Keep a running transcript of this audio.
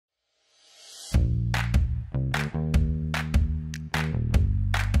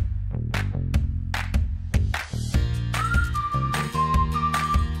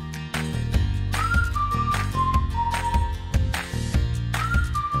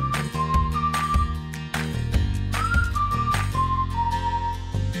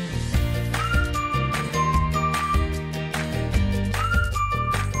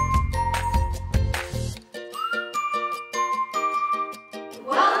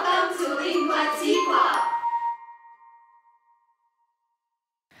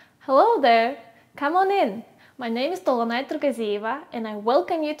Hello there! Come on in! My name is Tolonay Turgazieva and I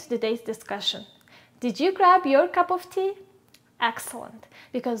welcome you to today's discussion. Did you grab your cup of tea? Excellent,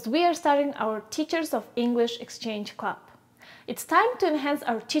 because we are starting our Teachers of English Exchange Club. It's time to enhance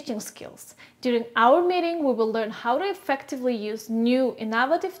our teaching skills. During our meeting, we will learn how to effectively use new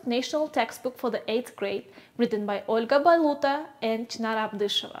innovative national textbook for the 8th grade written by Olga Baluta and Chinara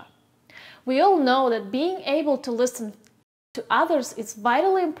Abdisheva. We all know that being able to listen to others is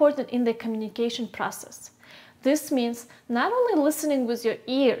vitally important in the communication process. This means not only listening with your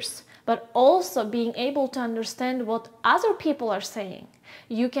ears, but also being able to understand what other people are saying.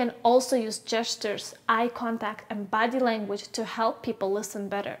 You can also use gestures, eye contact, and body language to help people listen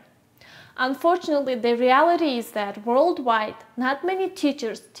better. Unfortunately, the reality is that worldwide, not many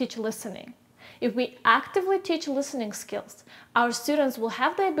teachers teach listening. If we actively teach listening skills, our students will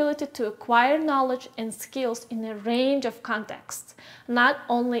have the ability to acquire knowledge and skills in a range of contexts, not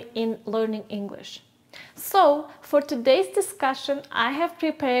only in learning English. So, for today's discussion, I have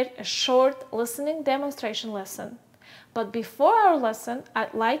prepared a short listening demonstration lesson. But before our lesson,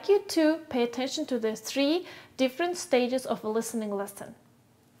 I'd like you to pay attention to the 3 different stages of a listening lesson.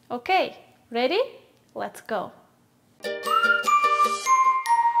 Okay, ready? Let's go!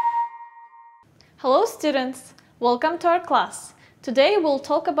 Hello students! Welcome to our class. Today we'll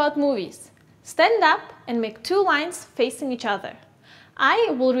talk about movies. Stand up and make 2 lines facing each other.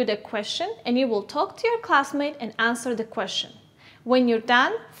 I will read a question and you will talk to your classmate and answer the question. When you're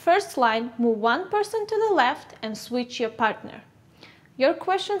done, first line, move one person to the left and switch your partner. Your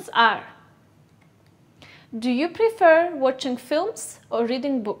questions are: do you prefer watching films or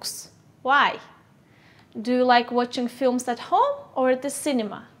reading books? Why? Do you like watching films at home or at the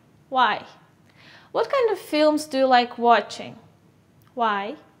cinema? Why? What kind of films do you like watching?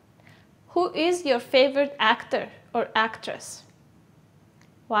 Why? Who is your favorite actor or actress?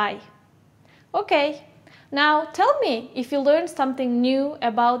 Why? Okay, now tell me if you learned something new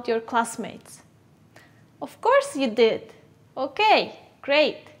about your classmates. Of course you did. Okay,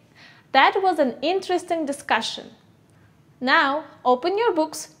 great. That was an interesting discussion. Now open your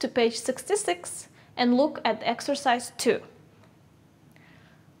books to page 66 and look at exercise 2.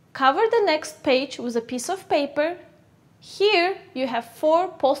 Cover the next page with a piece of paper. Here you have 4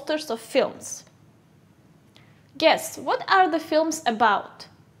 posters of films. Guess, what are the films about?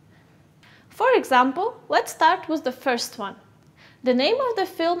 For example, let's start with the first one. The name of the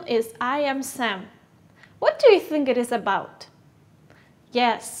film is I Am Sam. What do you think it is about?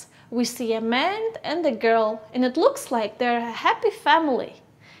 Yes, we see a man and a girl and it looks like they're a happy family.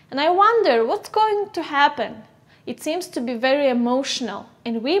 And I wonder what's going to happen. It seems to be very emotional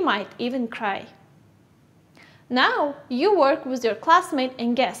and we might even cry. Now you work with your classmate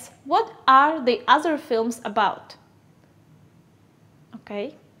and guess, what are the other films about?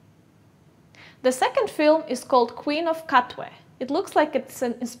 Okay. The second film is called Queen of Katwe. It looks like it's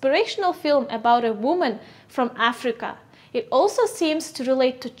an inspirational film about a woman from Africa. It also seems to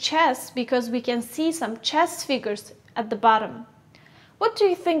relate to chess because we can see some chess figures at the bottom. What do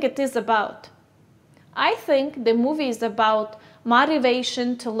you think it is about? I think the movie is about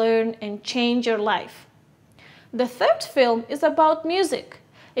motivation to learn and change your life. The third film is about music.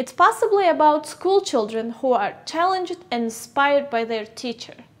 It's possibly about school children who are challenged and inspired by their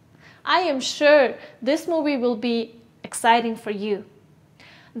teacher. I am sure this movie will be exciting for you.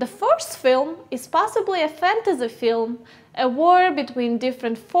 The fourth film is possibly a fantasy film, a war between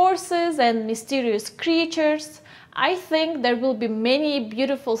different forces and mysterious creatures. I think there will be many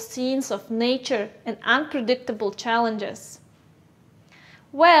beautiful scenes of nature and unpredictable challenges.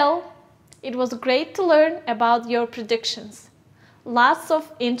 Well, it was great to learn about your predictions. Lots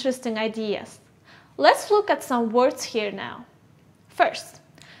of interesting ideas. Let's look at some words here now. First,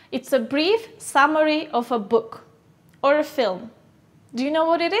 it's a brief summary of a book or a film. Do you know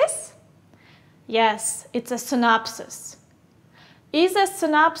what it is? Yes, it's a synopsis. Is a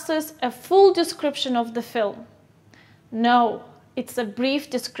synopsis a full description of the film? No, it's a brief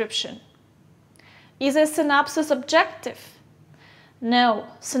description. Is a synopsis objective? No,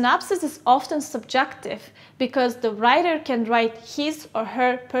 synopsis is often subjective because the writer can write his or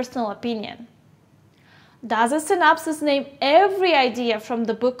her personal opinion. Does a synopsis name every idea from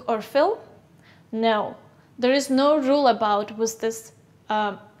the book or film? No, there is no rule about was this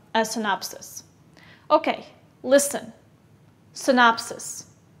a synopsis. Okay, listen. Synopsis.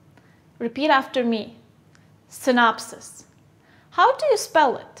 Repeat after me. Synopsis. How do you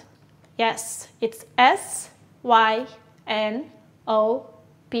spell it? Yes, it's S-Y-N-O-P-S-I-S.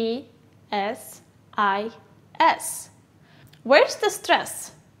 Where's the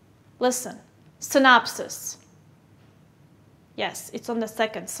stress? Listen. Synopsis. Yes, it's on the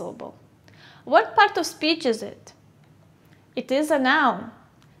second syllable. What part of speech is it? It is a noun.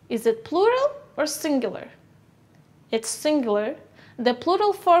 Is it plural or singular? It's singular. The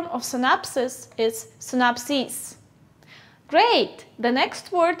plural form of synopsis is synopses. Great! The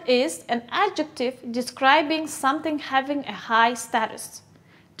next word is an adjective describing something having a high status.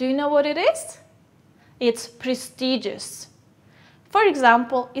 Do you know what it is? It's prestigious. For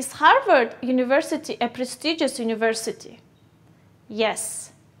example, is Harvard University a prestigious university?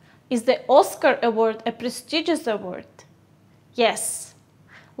 Yes. Is the Oscar Award a prestigious award? Yes.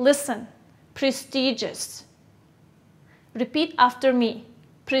 Listen, prestigious. Repeat after me,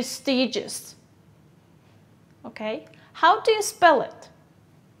 prestigious. Okay, how do you spell it?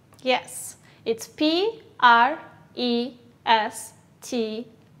 Yes, it's P-R-E-S-T-I-G-O-U-S.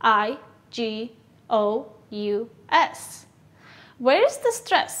 Where is the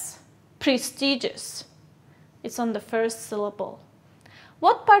stress? Prestigious. It's on the first syllable.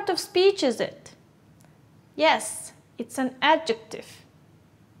 What part of speech is it? Yes, it's an adjective.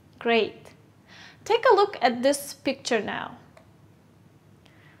 Great. Take a look at this picture now.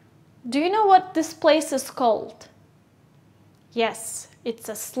 Do you know what this place is called? Yes, it's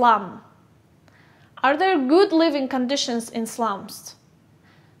a slum. Are there good living conditions in slums?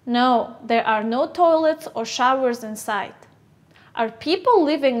 No, there are no toilets or showers inside. Are people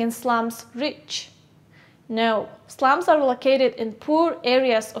living in slums rich? No, slums are located in poor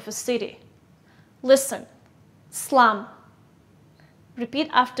areas of a city. Listen, slum. Repeat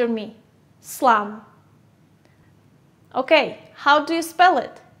after me, slum. Okay, how do you spell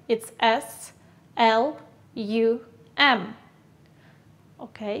it? It's S-L-U-M.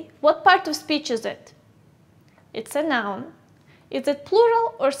 Okay, what part of speech is it? It's a noun. Is it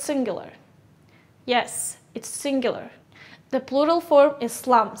plural or singular? Yes, it's singular. The plural form is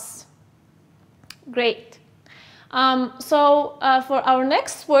slums. Great. For our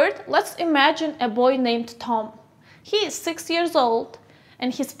next word, let's imagine a boy named Tom. He is 6 years old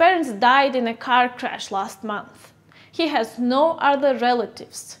and his parents died in a car crash last month. He has no other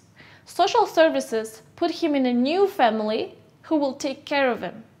relatives. Social services put him in a new family who will take care of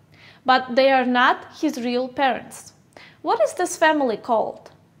him, but they are not his real parents. What is this family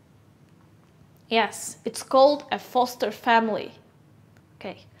called? Yes, it's called a foster family.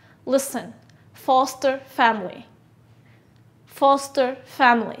 Okay, listen, foster family. Foster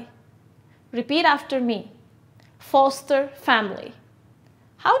family. Repeat after me. Foster family.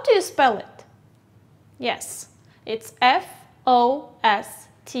 How do you spell it? Yes, it's F-O-S-T-E-R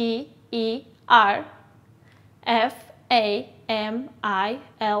F-A-M-I-L-Y.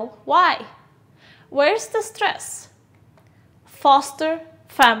 Where's the stress? Foster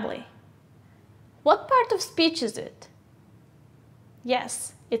family. What part of speech is it?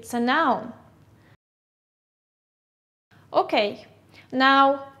 Yes, it's a noun. Okay,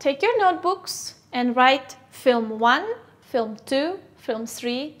 now take your notebooks and write film 1, film 2, film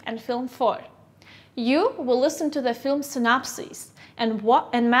 3, and film 4. You will listen to the film synopses and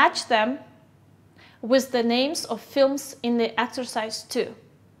match them with the names of films in the exercise 2.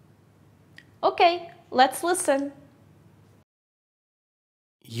 Okay, let's listen.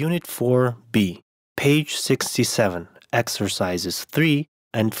 Unit 4B, page 67, exercises 3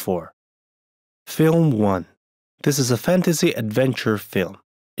 and 4. Film 1. This is a fantasy adventure film.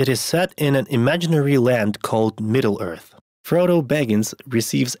 It is set in an imaginary land called Middle-earth. Frodo Baggins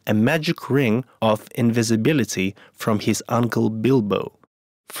receives a magic ring of invisibility from his uncle Bilbo.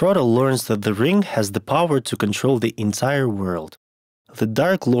 Frodo learns that the ring has the power to control the entire world. The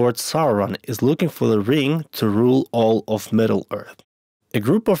Dark Lord Sauron is looking for the ring to rule all of Middle-earth. A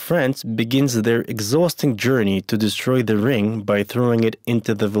group of friends begins their exhausting journey to destroy the ring by throwing it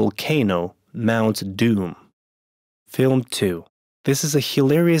into the volcano, Mount Doom. Film 2. This is a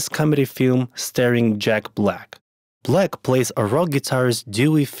hilarious comedy film starring Jack Black. Black plays a rock guitarist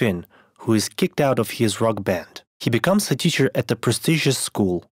Dewey Finn, who is kicked out of his rock band. He becomes a teacher at a prestigious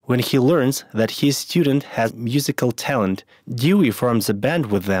school. When he learns that his student has musical talent, Dewey forms a band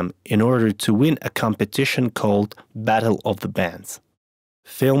with them in order to win a competition called Battle of the Bands.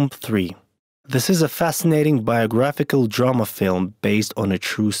 Film 3. This is a fascinating biographical drama film based on a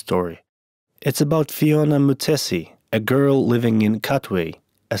true story. It's about Fiona Mutesi, a girl living in Katwe,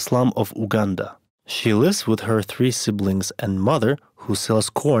 a slum of Uganda. She lives with her 3 siblings and mother, who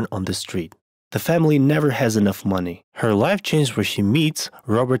sells corn on the street. The family never has enough money. Her life changed when she meets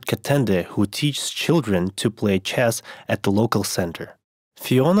Robert Katende, who teaches children to play chess at the local center.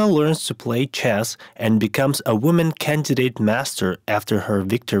 Fiona learns to play chess and becomes a women candidate master after her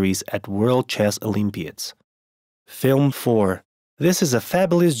victories at World Chess Olympiads. Film 4. This is a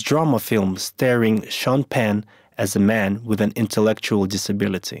fabulous drama film starring Sean Penn as a man with an intellectual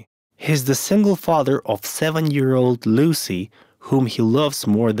disability. He's the single father of 7-year-old Lucy, whom he loves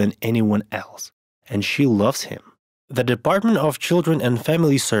more than anyone else, and she loves him. The Department of Children and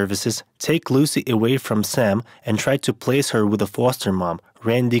Family Services take Lucy away from Sam and try to place her with a foster mom,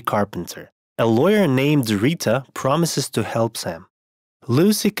 Randy Carpenter. A lawyer named Rita promises to help Sam.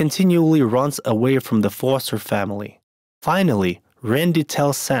 Lucy continually runs away from the foster family. Finally, Randy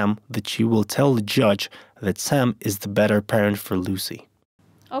tells Sam that she will tell the judge that Sam is the better parent for Lucy.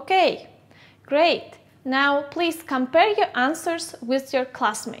 Okay, great. Now please compare your answers with your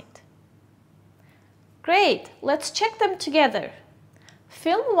classmate. Great, let's check them together.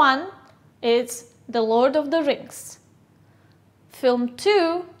 Film 1 is The Lord of the Rings. Film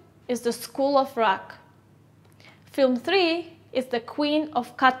 2 is The School of Rock. Film 3 is The Queen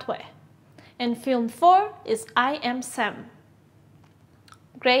of Katwe. And film 4 is I Am Sam.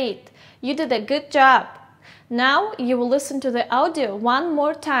 Great, you did a good job. Now you will listen to the audio one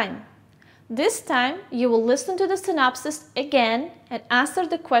more time. This time you will listen to the synopsis again and answer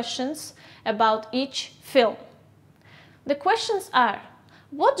the questions about each film. The questions are,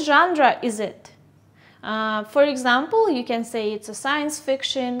 what genre is it? For example, you can say it's a science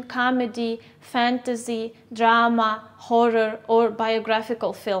fiction, comedy, fantasy, drama, horror, or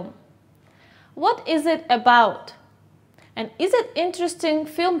biographical film. What is it about? And is it interesting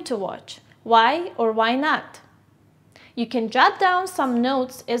film to watch? Why or why not? You can jot down some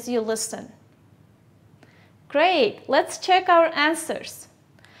notes as you listen. Great, let's check our answers.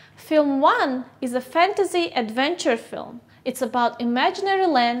 Film 1 is a fantasy adventure film. It's about imaginary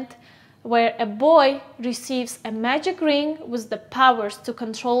land where a boy receives a magic ring with the powers to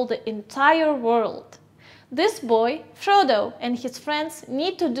control the entire world. This boy, Frodo, and his friends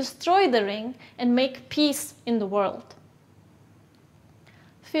need to destroy the ring and make peace in the world.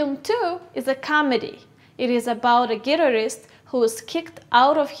 Film 2 is a comedy. It is about a guitarist who is kicked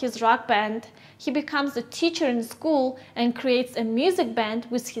out of his rock band. He becomes a teacher in school and creates a music band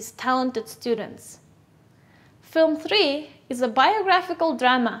with his talented students. Film 3 is a biographical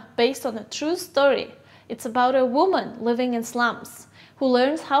drama based on a true story. It's about a woman living in slums who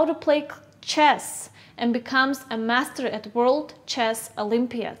learns how to play chess and becomes a master at World Chess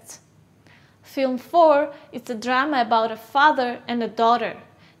Olympiads. Film 4 is a drama about a father and a daughter.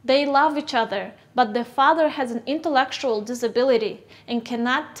 They love each other, but the father has an intellectual disability and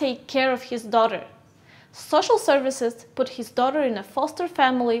cannot take care of his daughter. Social services put his daughter in a foster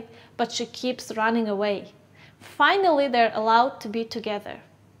family, but she keeps running away. Finally, they're allowed to be together.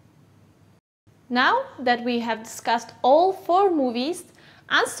 Now that we have discussed all 4 movies,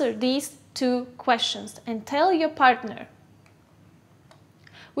 answer these 2 questions and tell your partner.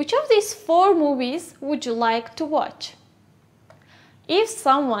 Which of these 4 movies would you like to watch? If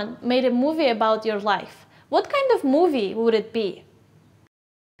someone made a movie about your life, what kind of movie would it be?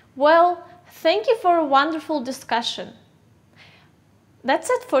 Well, thank you for a wonderful discussion. That's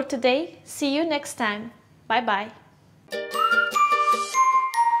it for today. See you next time. Bye-bye.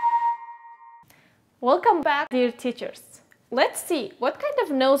 Welcome back, dear teachers. Let's see what kind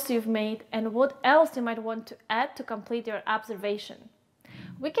of notes you've made and what else you might want to add to complete your observation.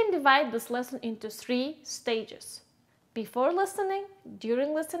 We can divide this lesson into 3 stages: before listening,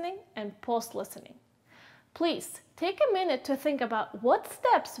 during listening, and post-listening. Please take a minute to think about what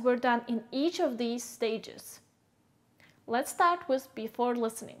steps were done in each of these stages. Let's start with before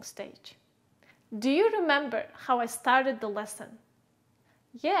listening stage. Do you remember how I started the lesson?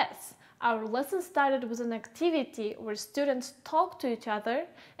 Yes, our lesson started with an activity where students talked to each other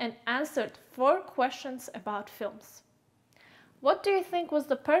and answered 4 questions about films. What do you think was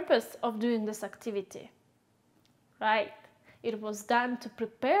the purpose of doing this activity? Right, it was done to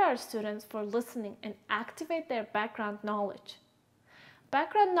prepare our students for listening and activate their background knowledge.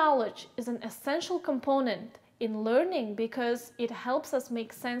 Background knowledge is an essential component in learning because it helps us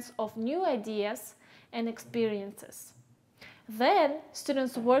make sense of new ideas and experiences. Then,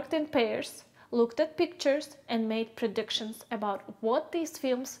 students worked in pairs, looked at pictures, and made predictions about what these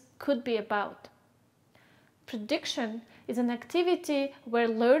films could be about. Prediction is an activity where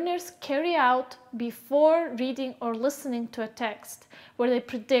learners carry out before reading or listening to a text, where they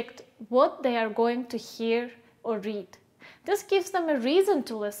predict what they are going to hear or read. This gives them a reason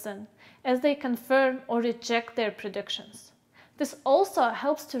to listen, as they confirm or reject their predictions. This also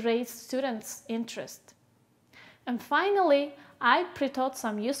helps to raise students' interest. And finally, I pre-taught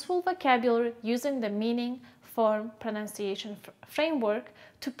some useful vocabulary using the meaning, form, pronunciation framework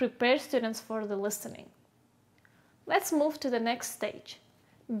to prepare students for the listening. Let's move to the next stage,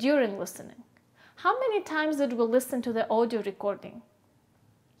 during listening. How many times did we listen to the audio recording?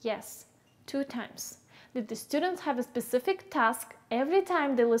 Yes, 2 times. Did the students have a specific task every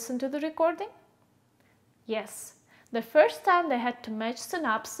time they listened to the recording? Yes. The first time they had to match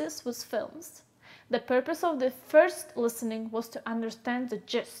synopsis with films. The purpose of the first listening was to understand the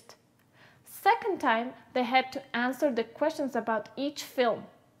gist. Second time, they had to answer the questions about each film.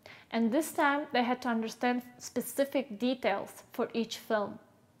 And this time, they had to understand specific details for each film.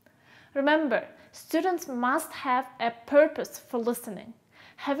 Remember, students must have a purpose for listening.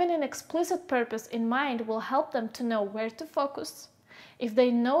 Having an explicit purpose in mind will help them to know where to focus. If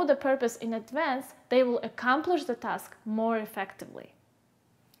they know the purpose in advance, they will accomplish the task more effectively.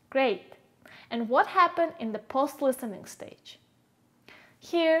 Great! And what happened in the post-listening stage?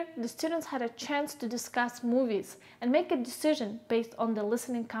 Here, the students had a chance to discuss movies and make a decision based on the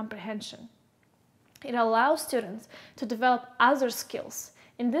listening comprehension. It allows students to develop other skills,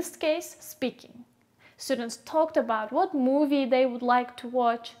 in this case, speaking. Students talked about what movie they would like to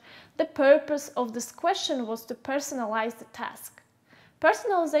watch. The purpose of this question was to personalize the task.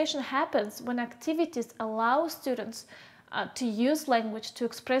 Personalization happens when activities allow students to use language to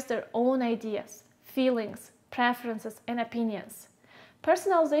express their own ideas, feelings, preferences, and opinions.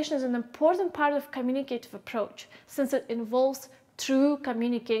 Personalization is an important part of communicative approach since it involves true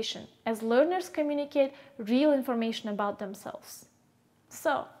communication as learners communicate real information about themselves.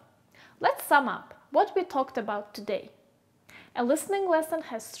 So, let's sum up what we talked about today. A listening lesson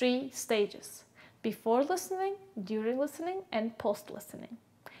has 3 stages: before listening, during listening, and post-listening.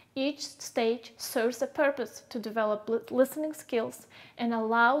 Each stage serves a purpose to develop listening skills and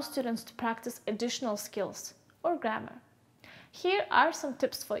allow students to practice additional skills or grammar. Here are some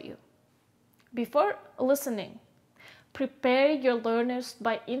tips for you. Before listening, prepare your learners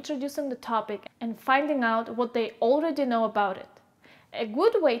by introducing the topic and finding out what they already know about it. A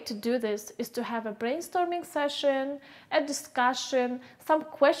good way to do this is to have a brainstorming session, a discussion, some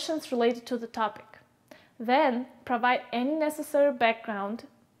questions related to the topic. Then provide any necessary background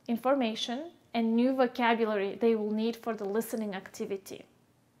information and new vocabulary they will need for the listening activity.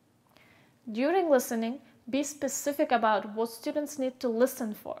 During listening, be specific about what students need to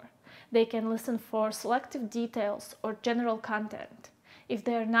listen for. They can listen for selective details or general content. If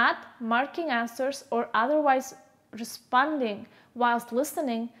they are not marking answers or otherwise responding whilst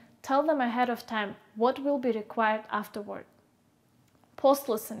listening, tell them ahead of time what will be required afterward.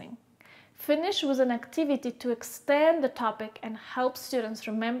 Post-listening. Finish with an activity to extend the topic and help students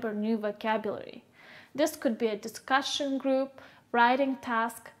remember new vocabulary. This could be a discussion group, writing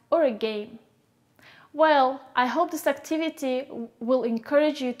task, or a game. Well, I hope this activity will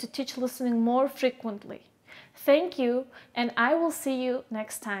encourage you to teach listening more frequently. Thank you, and I will see you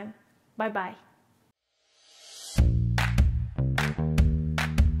next time. Bye-bye.